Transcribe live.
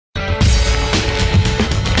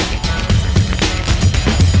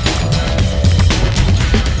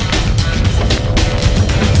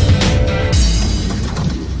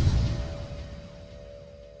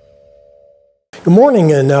Good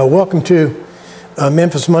morning and welcome to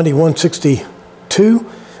Memphis Monday 162.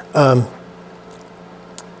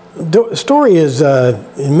 The story is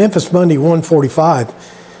in Memphis Monday 145,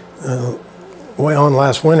 way on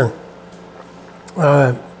last winter.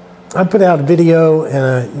 I put out a video and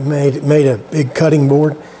I made a big cutting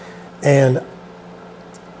board, and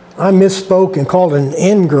I misspoke and called it an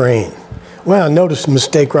end grain. Well, I noticed a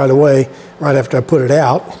mistake right away, right after I put it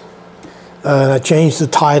out. And I changed the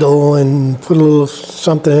title and put a little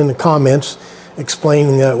something in the comments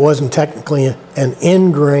explaining that it wasn't technically an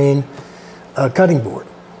end grain cutting board.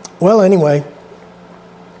 Well, anyway,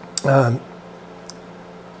 what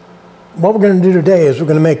we're going to do today is we're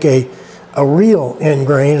going to make a real end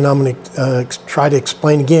grain, and I'm going to try to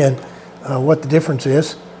explain again what the difference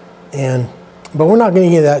is. But we're not going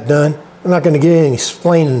to get that done. We're not going to get any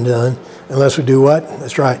explaining done unless we do what?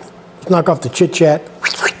 That's right. Let's knock off the chit-chat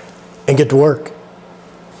and get to work.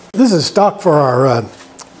 This is stock for our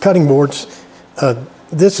cutting boards.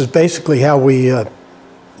 This is basically how we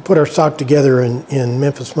put our stock together in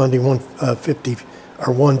Memphis Monday 150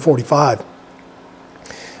 or 145.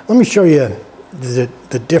 Let me show you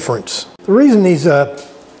the difference. The reason these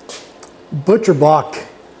butcher block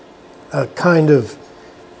kind of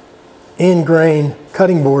end grain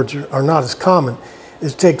cutting boards are not as common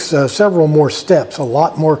is it takes several more steps, a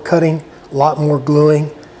lot more cutting, a lot more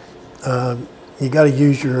gluing. You got to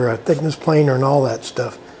use your thickness planer and all that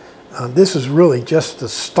stuff. This is really just the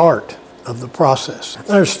start of the process.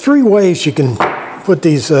 There's three ways you can put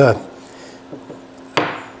these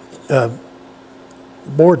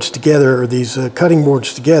boards together, or these cutting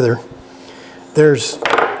boards together.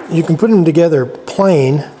 You can put them together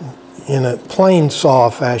plain, in a plain saw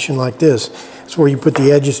fashion like this. It's where you put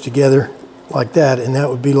the edges together like that, and that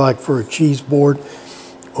would be like for a cheese board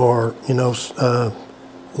or,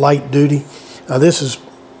 light duty. Now this is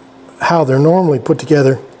how they're normally put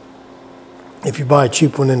together if you buy a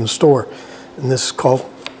cheap one in the store, and this is called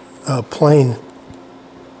plain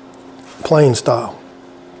style.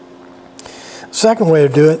 Second way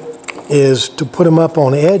to do it is to put them up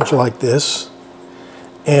on edge like this,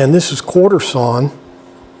 and this is quarter sawn.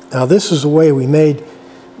 Now this is the way we made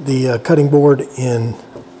the cutting board in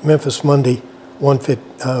Memphis Monday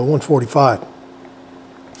 145.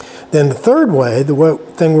 Then the third way, the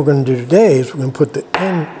thing we're going to do today is we're going to put the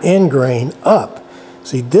end grain up.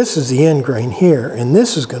 See, this is the end grain here, and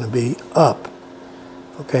this is going to be up.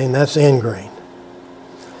 Okay, and that's end grain.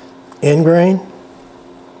 End grain,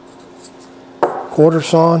 quarter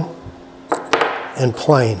sawn, and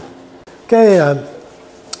plain. Okay,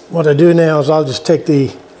 what I do now is I'll just take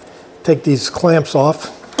these clamps off,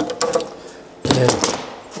 and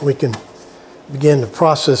we can begin to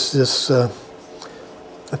process this.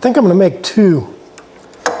 I think I'm going to make two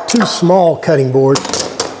small cutting boards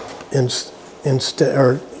instead,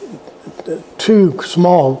 or two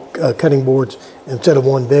small cutting boards instead of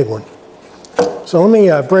one big one. So let me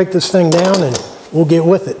break this thing down and we'll get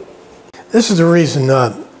with it. This is the reason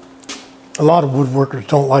a lot of woodworkers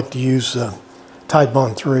don't like to use Tide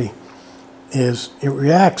Bond 3, is it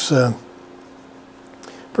reacts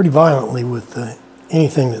pretty violently with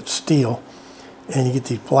anything that's steel, and you get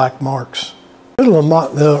these black marks. Our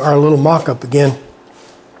little mock-up again,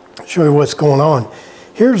 show you what's going on.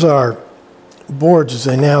 Here's our boards as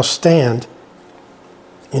they now stand,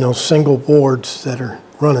 single boards that are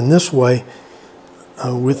running this way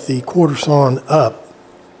with the quarter sawn up.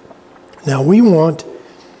 Now what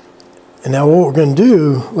we're going to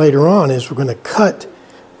do later on is we're going to cut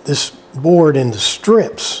this board into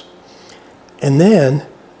strips, and then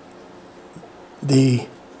the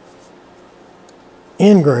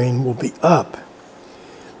end grain will be up.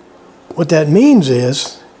 What that means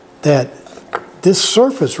is that this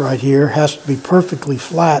surface right here has to be perfectly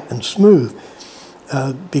flat and smooth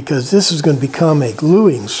because this is going to become a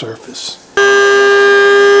gluing surface.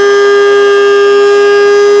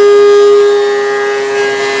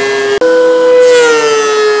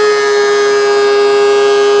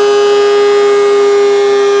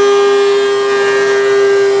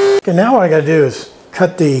 Okay, now what I got to do is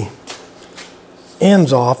cut the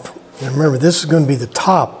ends off. And remember, this is going to be the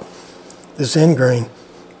top, this end grain.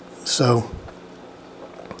 So,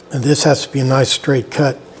 and this has to be a nice straight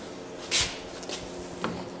cut.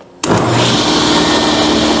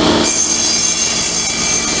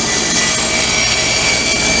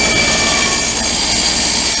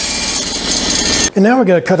 And now we're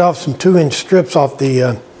going to cut off some 2-inch strips off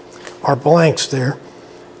our blanks there.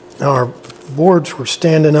 Now our boards were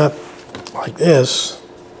standing up like this,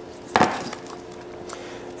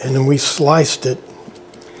 and then we sliced it.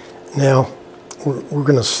 Now we're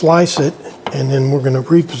going to slice it, and then we're going to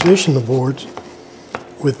reposition the boards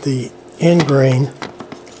with the end grain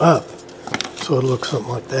up, so it'll look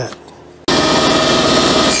something like that.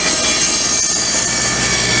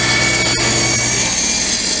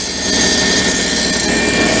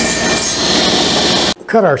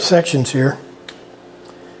 Cut our sections here,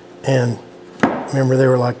 and remember they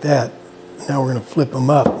were like that. Now we're going to flip them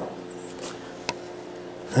up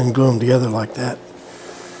and glue them together like that.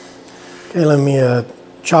 Okay, let me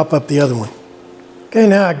chop up the other one. Okay,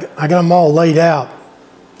 now I got them all laid out.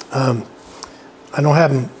 I don't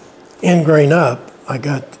have them end grain up. I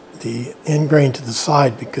got the end grain to the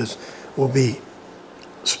side because we'll be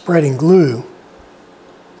spreading glue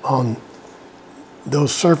on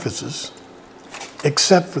those surfaces,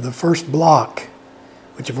 except for the first block,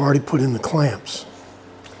 which I've already put in the clamps.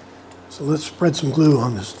 So let's spread some glue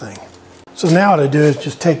on this thing. So now what I do is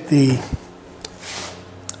just take these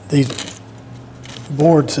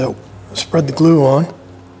boards that spread the glue on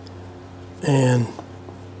and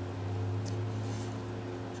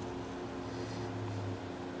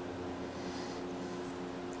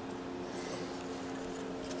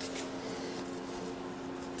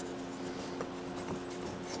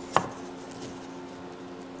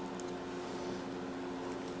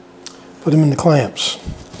put them in the clamps.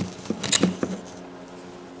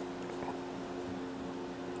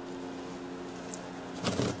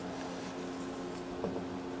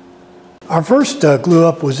 Our first glue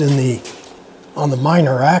up was on the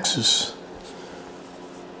minor axis,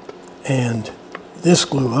 and this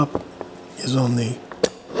glue up is on the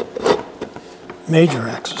major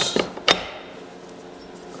axis.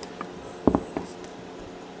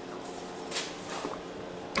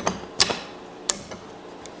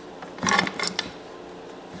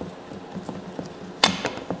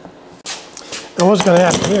 Now what's going to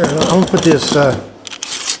happen here, I'm going to put this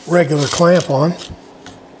regular clamp on.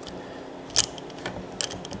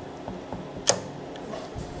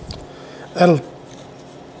 That'll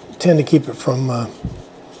tend to keep it from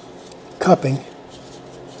cupping.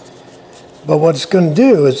 But what it's going to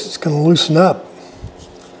do is it's going to loosen up.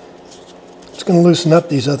 It's going to loosen up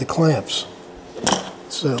these other clamps.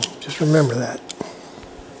 So just remember that.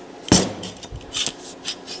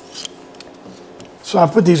 So I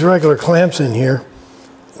put these regular clamps in here,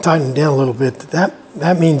 tighten them down a little bit. That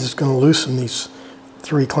means it's going to loosen these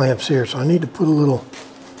 3 clamps here. So I need to put a little,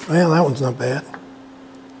 well, that one's not bad.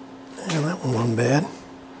 And that one wasn't bad.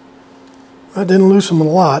 I didn't loosen them a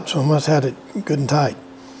lot, so I must have had it good and tight.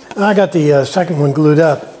 And I got the second one glued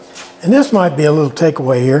up. And this might be a little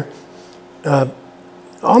takeaway here.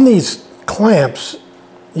 On these clamps,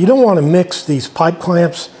 you don't want to mix these pipe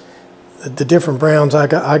clamps, the different browns. I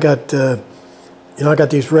got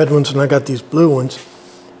these red ones and I got these blue ones,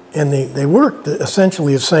 and they work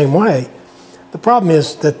essentially the same way. The problem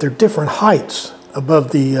is that they're different heights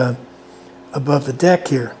above the deck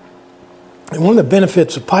here. And one of the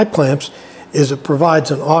benefits of pipe clamps is it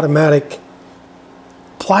provides an automatic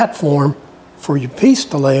platform for your piece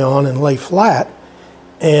to lay on and lay flat.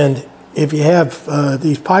 And if you have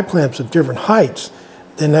these pipe clamps of different heights,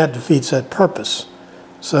 then that defeats that purpose.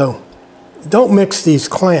 So don't mix these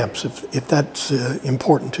clamps if that's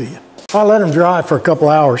important to you. I'll let them dry for a couple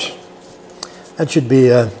hours. That should be,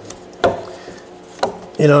 they're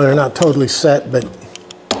not totally set, but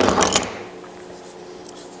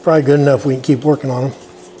probably good enough. We can keep working on them.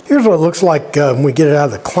 Here's what it looks like when we get it out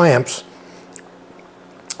of the clamps.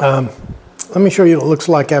 Let me show you what it looks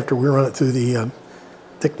like after we run it through the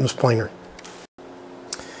thickness planer.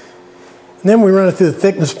 And then we run it through the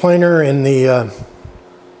thickness planer and the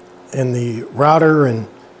router and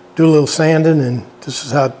do a little sanding, and this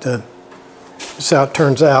is how it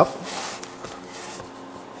turns out.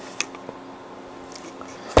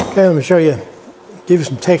 Okay, let me show you, give you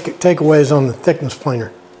some takeaways on the thickness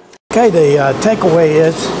planer. Okay, the takeaway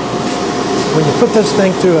is when you put this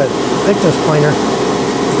thing through a thickness planer,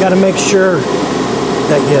 you got to make sure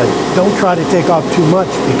that you don't try to take off too much,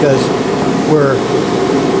 because we're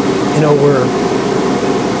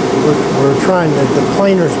trying to, the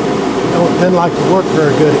planers don't like to work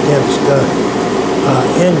very good against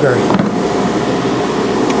end grain.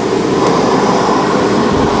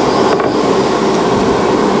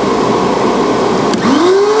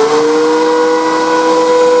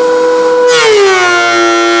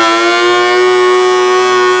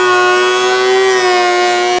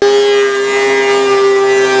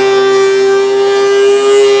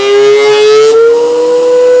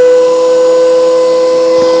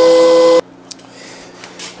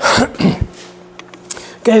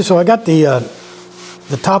 Okay, so I got the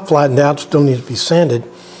top flattened out, still needs to be sanded,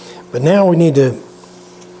 but now we need to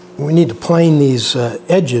plane these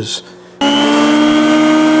edges.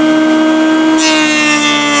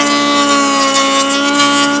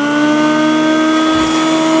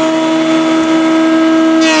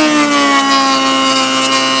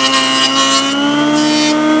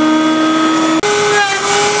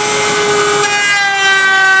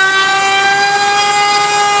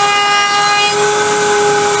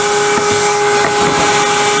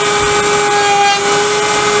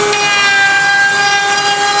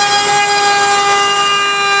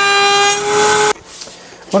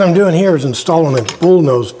 I'm doing here is installing a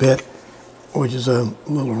bullnose bit, which is a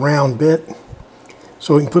little round bit,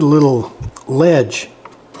 so we can put a little ledge,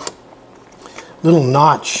 little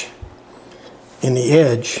notch in the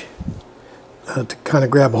edge to kind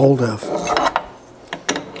of grab a hold of.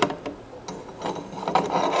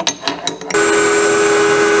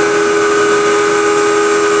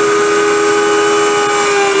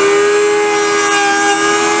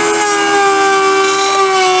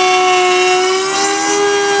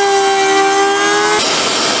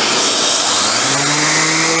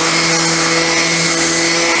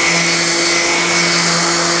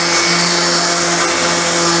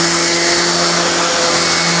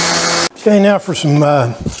 Okay, now for some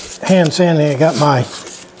hand sanding. I got my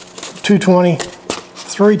 220,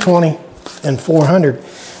 320, and 400.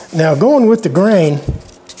 Now going with the grain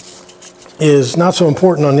is not so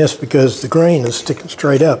important on this because the grain is sticking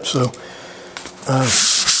straight up. So, but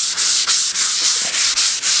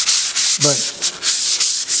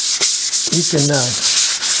you can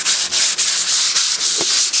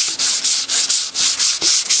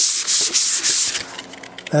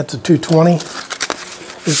that's a 220.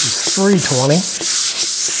 This is 320.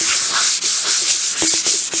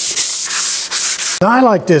 Now I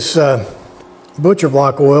like this butcher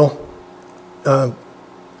block oil.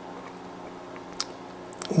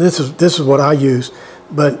 This is what I use,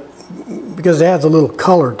 but because it adds a little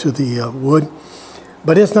color to the wood.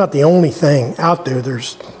 But it's not the only thing out there.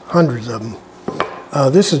 There's hundreds of them.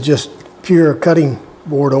 This is just pure cutting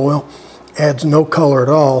board oil. Adds no color at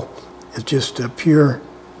all. It's just a pure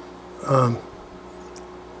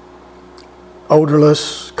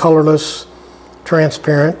odorless, colorless,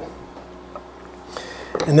 transparent.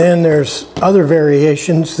 And then there's other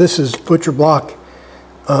variations. This is butcher block.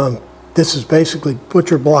 This is basically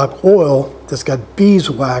butcher block oil that's got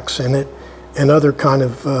beeswax in it and other kind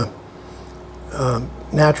of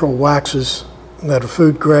natural waxes that are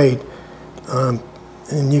food grade.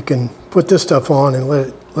 And you can put this stuff on and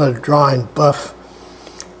let it dry and buff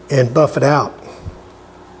it out.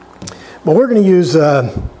 But we're going to use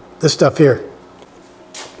this stuff here.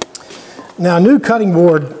 Now, a new cutting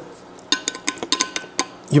board,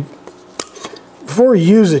 before you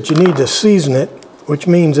use it, you need to season it, which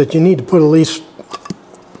means that you need to put at least,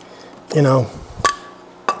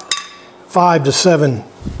 5 to 7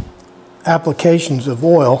 applications of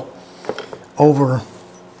oil over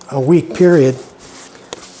a week period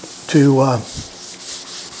to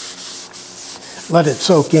let it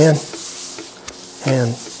soak in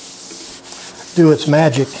and do its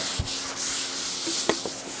magic.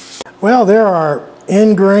 Well, there are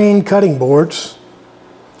end grain cutting boards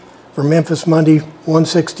for Memphis Monday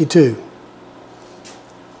 162.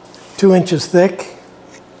 2 inches thick.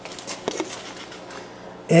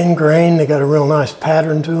 End grain, they got a real nice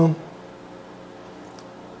pattern to them.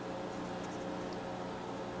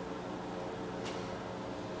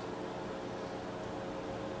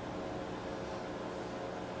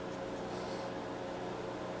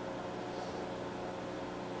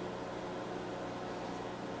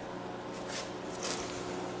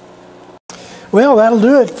 Well, that'll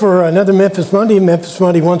do it for another Memphis Monday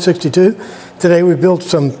 162. Today we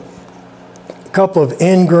built a couple of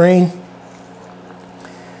end grain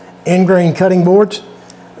cutting boards.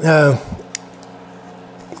 I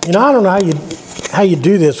don't know how you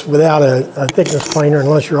do this without a thickness planer,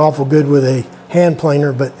 unless you're awful good with a hand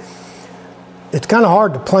planer, but it's kind of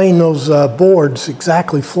hard to plane those boards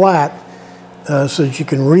exactly flat so that you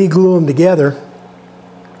can re-glue them together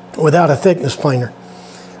without a thickness planer.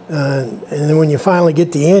 And then when you finally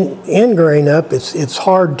get the end grain up, it's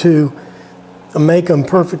hard to make them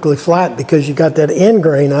perfectly flat because you got that end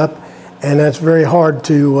grain up, and that's very hard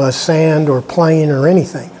to sand or plane or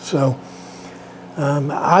anything. So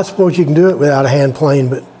I suppose you can do it without a hand plane,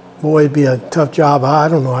 but boy, it'd be a tough job. I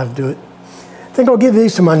don't know how to do it. I think I'll give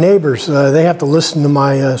these to my neighbors. They have to listen to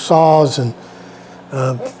my saws and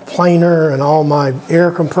planer and all my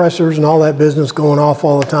air compressors and all that business going off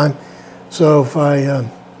all the time. So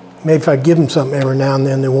maybe if I give them something every now and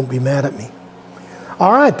then, they won't be mad at me.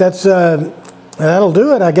 All right, that'll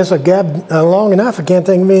do it. I guess I've gabbed long enough. I can't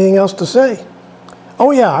think of anything else to say.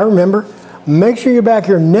 Oh yeah, I remember. Make sure you're back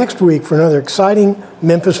here next week for another exciting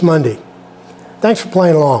Memphis Monday. Thanks for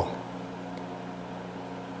playing along.